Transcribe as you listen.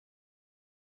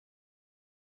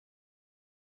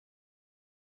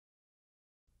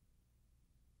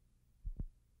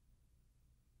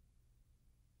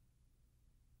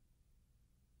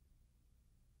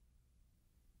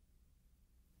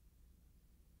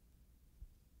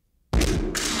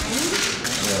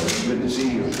Good to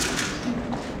see you.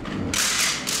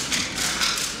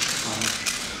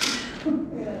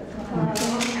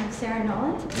 I'm Sarah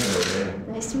Noland. Hello there.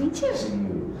 Nice to meet you. See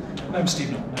you. I'm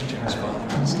Steve Noland. I'm Jerry's father.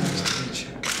 It's nice to meet you.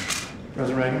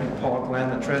 President Reagan, Paul Glenn,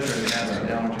 the treasurer of the Asthma and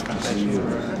Allergy Foundation.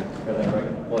 President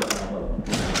Reagan,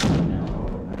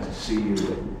 Nice to see you.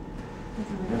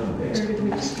 Hello there. Good to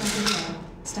meet you.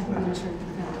 Staff manager of the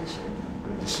foundation.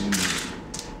 Good to see you.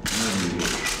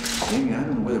 Amy, I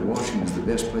don't know whether Washington is the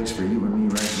best place for you or me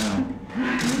right now.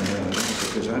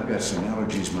 Because I've got some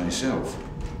allergies myself.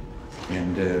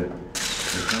 And they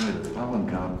found that the pollen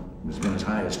count has been as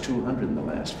high as 200 in the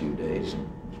last few days, and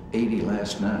 80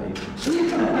 last night. So,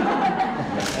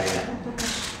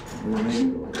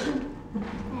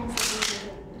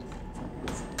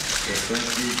 thank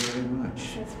you very much.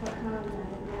 That's what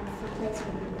place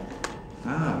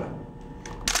Ah,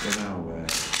 well now,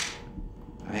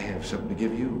 I have something to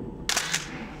give you.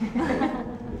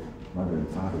 Mother and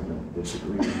father don't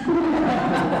disagree. This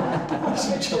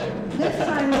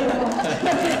time they won't.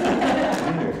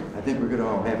 I think we're going to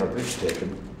all have a pitch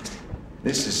taken.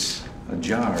 This is a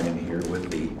jar in here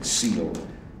with the seal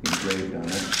engraved on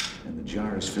it, and the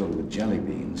jar is filled with jelly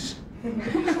beans. And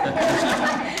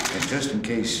just in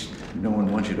case no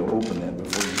one wants you to open that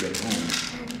before you get home,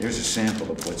 there's a sample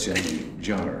of what's in the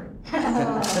jar.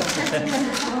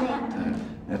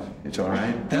 It's all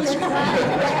right? That's great.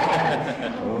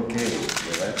 Okay,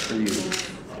 well, that's for you.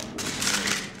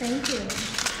 Thank you.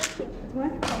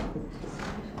 Wonderful.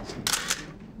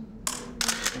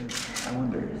 I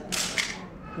wonder,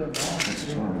 this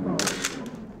is one of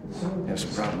have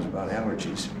some problems about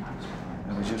allergies.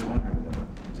 I was just wondering,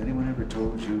 has anyone ever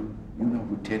told you, you know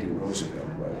who Teddy Roosevelt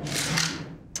was?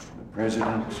 The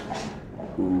president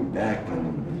who, back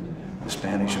in the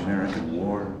Spanish-American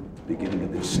War, beginning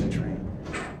of this century,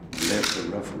 led the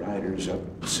Rough Riders up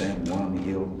San Juan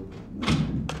Hill,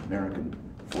 American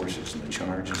forces in the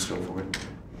charge and so forth.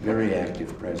 Very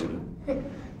active president.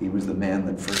 He was the man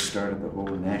that first started the whole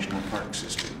national park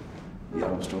system.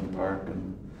 Yellowstone Park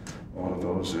and all of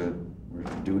those were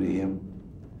due to him.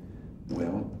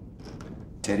 Well,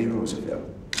 Teddy Roosevelt,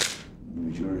 who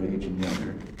was your age and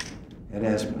younger, had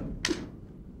asthma.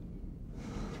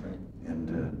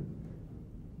 And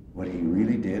what he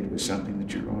really did was something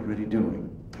that you're already doing.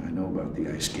 I know about the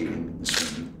ice skating and the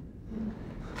swimming,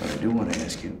 but I do want to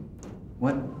ask you,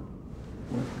 what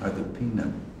are the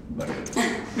peanut butter?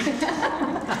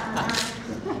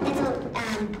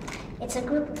 It's a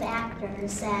group of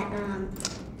actors that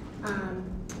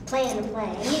play in a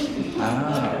play.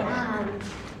 Ah.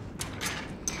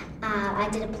 I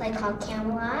did a play called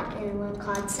Camelot and one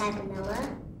called Sagamilla.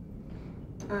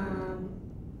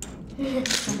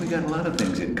 We got a lot of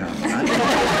things in common.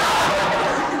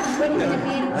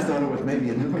 I thought it was maybe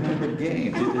a new kind of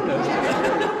game. Also,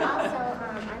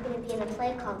 I'm going to be in a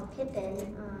play called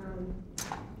Pippin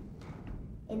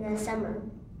in the summer.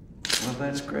 Well,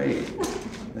 that's great.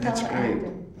 That's great.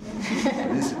 I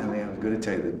was going to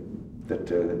tell you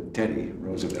that Teddy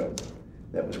Roosevelt,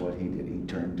 that was what he did. He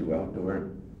turned to outdoor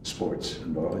sports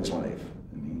and all his life.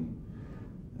 And he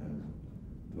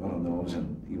dwelt on those,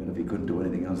 and even if he couldn't do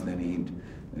anything else, then he'd,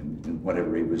 and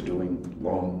whatever he was doing,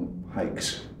 long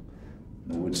hikes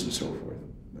in the woods and so forth.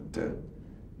 But you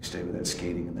stay with that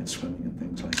skating and that swimming and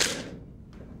things like that.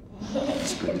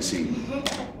 It's good to see you. All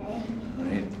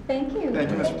right. Thank you.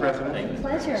 Thank you, Mr. President.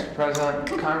 Pleasure. Mr.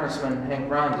 President, Congressman Hank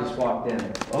Brown just walked in.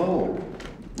 Oh,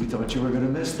 we thought you were going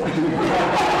to miss that.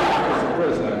 Mr.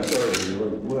 President, I'm sorry you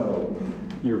look well.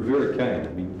 You're very kind to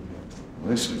me.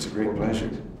 Listen, it's a great pleasure.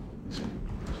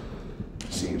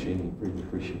 See you. Janie, really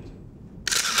appreciate it.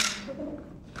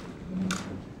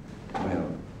 Well,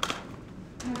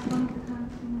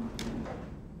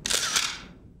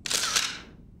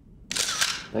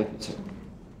 Thank you, sir.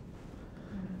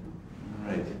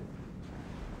 all right.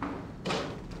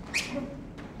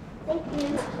 Thank you.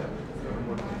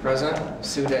 President,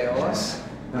 Sue Deolis.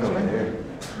 Hello there.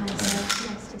 Hi,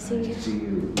 sir. Nice to see Good you. to see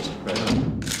you, Mr.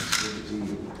 President. Good to see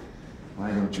you.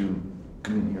 Why don't you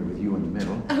come in here with you in the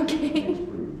middle? Okay.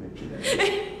 Picture that.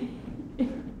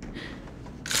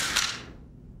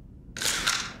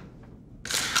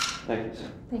 Thank you, sir.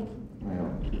 Thank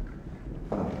you.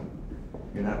 Well,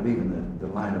 you're not leaving the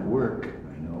line of work,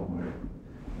 I know, where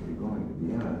you're going to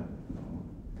Vienna.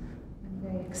 I'm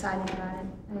very excited about it,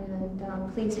 and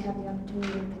I'm pleased to have the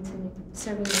opportunity to continue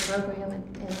serving the program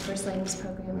and First Lady's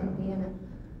program in Vienna.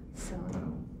 So.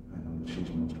 Well, I know that she's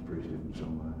most appreciative and so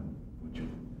on, what you've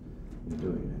been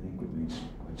doing. I think we've made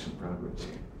quite some progress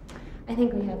here. I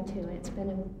think we have too. It's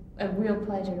been a real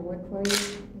pleasure to work for you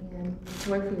and to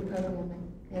work for your program,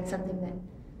 and something that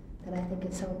I think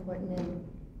is so important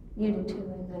You do too,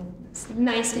 and then it's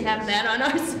nice to have that on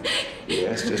ours. Yeah,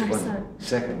 that's just our one son.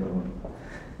 second little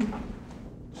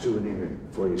souvenir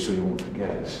for you so you won't forget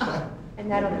us.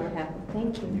 And that'll never happen.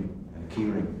 Thank you. And a key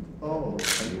ring. Oh,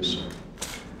 thank you, sir.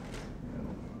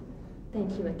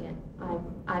 Thank you again.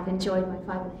 I've enjoyed my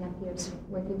 5.5 years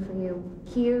working for you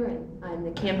here and on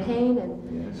the campaign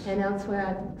Yes. and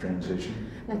elsewhere.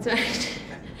 Transition. That's right.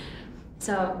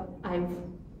 So I've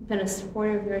been a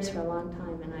supporter of yours for a long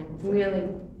time, and I really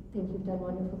think you've done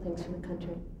wonderful things for the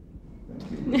country.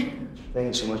 Thank you. Thank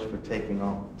you so much for taking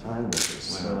all the time with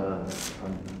us. Wow.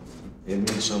 It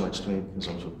means so much to me because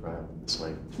I'm so proud of this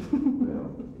lady.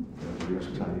 Well, we're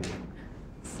just tired.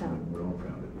 So, We're all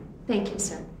proud of you. thank you,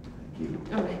 sir. Thank you.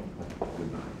 All right.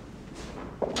 Good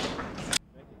night.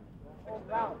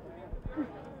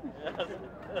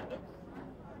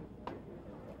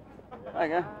 Hi,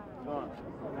 guy.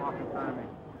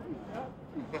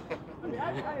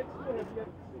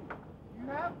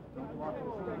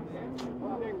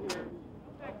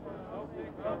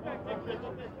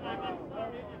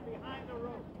 Behind the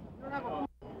road.